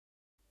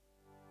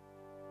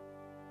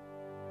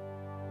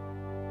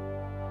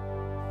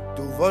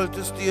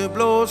wolltest dir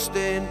bloß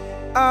den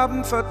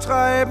Abend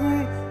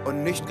vertreiben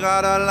und nicht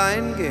gerade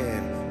allein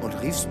gehen und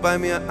riefst bei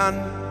mir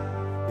an.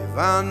 Wir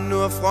waren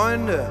nur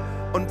Freunde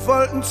und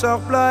wollten's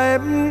auch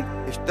bleiben.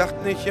 Ich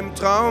dachte nicht im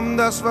Traum,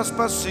 dass was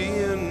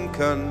passieren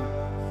kann.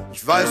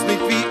 Ich weiß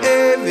nicht, wie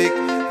ewig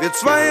wir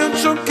zwei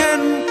uns schon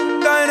kennen.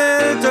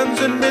 Deine Eltern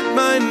sind mit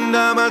meinen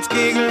damals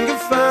Kegeln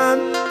gefahren.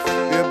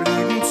 Wir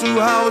blieben zu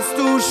Haus,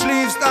 du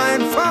schliefst ein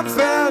vom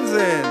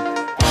Fernsehen.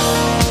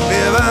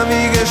 Wir waren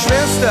wie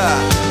Geschwister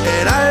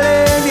in all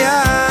den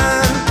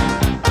Jahren.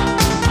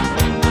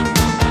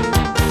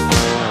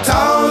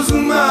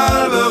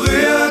 1000-mal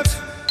berührt,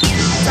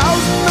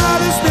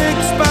 1000-mal ist nix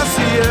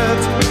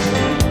passiert.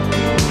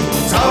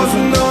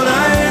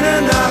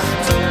 1001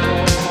 Nacht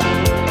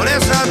und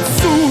es hat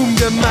Zoom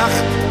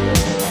gemacht.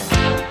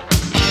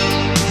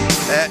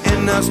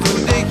 Erinnerst du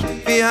dich,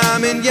 wir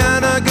haben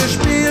Indianer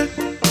gespielt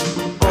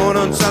und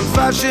uns am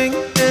Fasching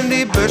in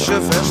die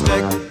Büsche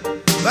versteckt.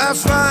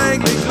 Was war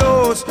eigentlich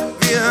los?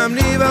 Wir haben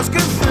nie was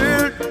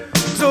gefühlt,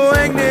 so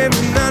eng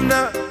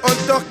nebeneinander und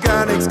doch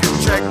gar nichts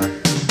gecheckt.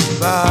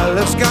 War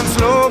alles ganz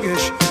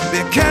logisch,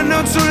 wir kennen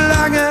uns so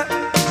lange,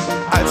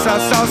 als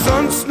das aus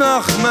uns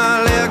noch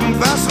mal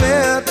irgendwas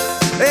wird.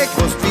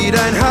 Ich wusste, wie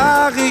dein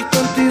Haar riecht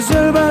und die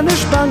silberne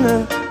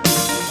Spange.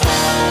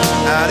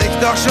 Hatte ich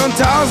doch schon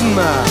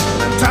 1000-mal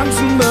beim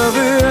Tanzen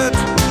berührt.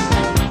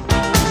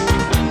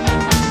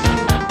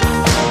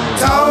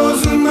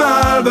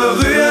 1000-mal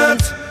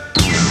berührt,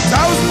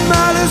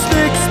 1000-mal ist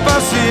nix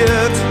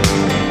passiert.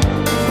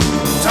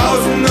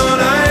 1001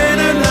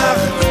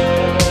 Nacht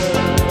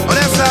und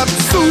es hat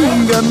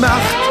Zoom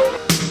gemacht.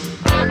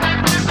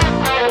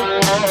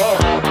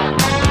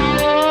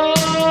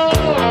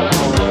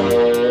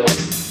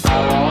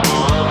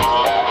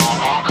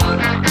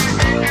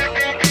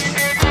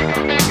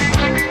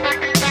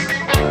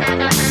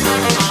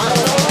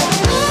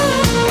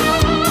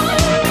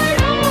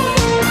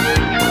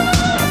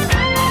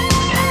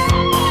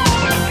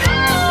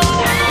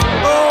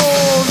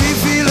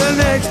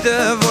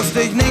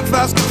 Wusste ich nicht,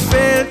 was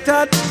gefehlt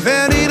hat,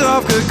 wär nie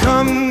drauf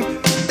gekommen,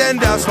 denn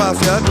das war's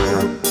ja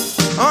du.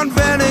 Und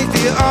wenn ich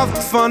dir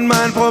oft von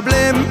meinen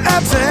Problemen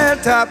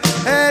erzählt hab,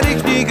 hätte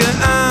ich nie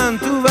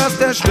geahnt, du warst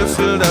der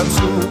Schlüssel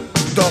dazu.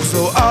 Doch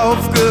so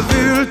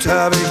aufgewühlt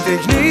hab ich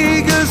dich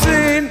nie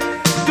gesehen.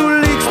 Du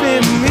liegst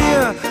neben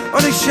mir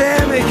und ich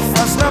schäm mich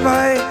fast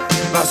dabei.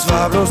 Was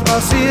war bloß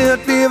passiert?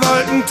 Wir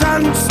wollten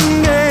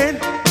tanzen gehen.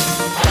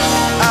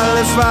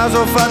 Alles war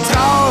so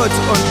vertraut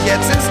und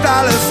jetzt ist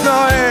alles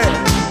neu.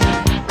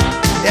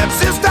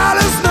 Jetzt ist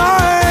alles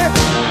neu.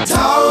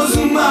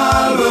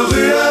 1000-mal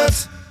berührt,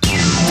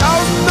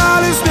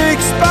 1000-mal ist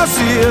nichts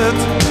passiert.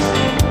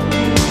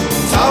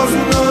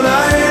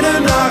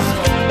 1001 Nacht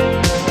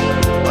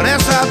und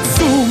es hat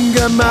Zoom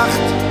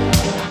gemacht.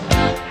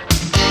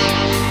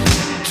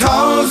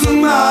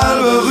 1000-mal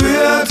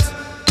berührt,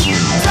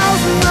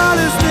 1000-mal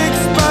ist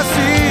nichts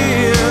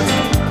passiert.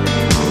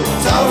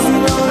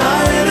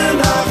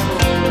 1001 Nacht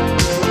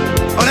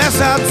und es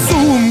hat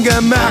Zoom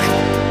gemacht.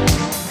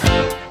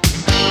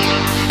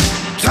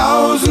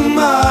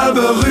 1000-mal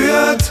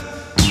berührt,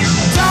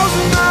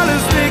 1000-mal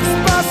ist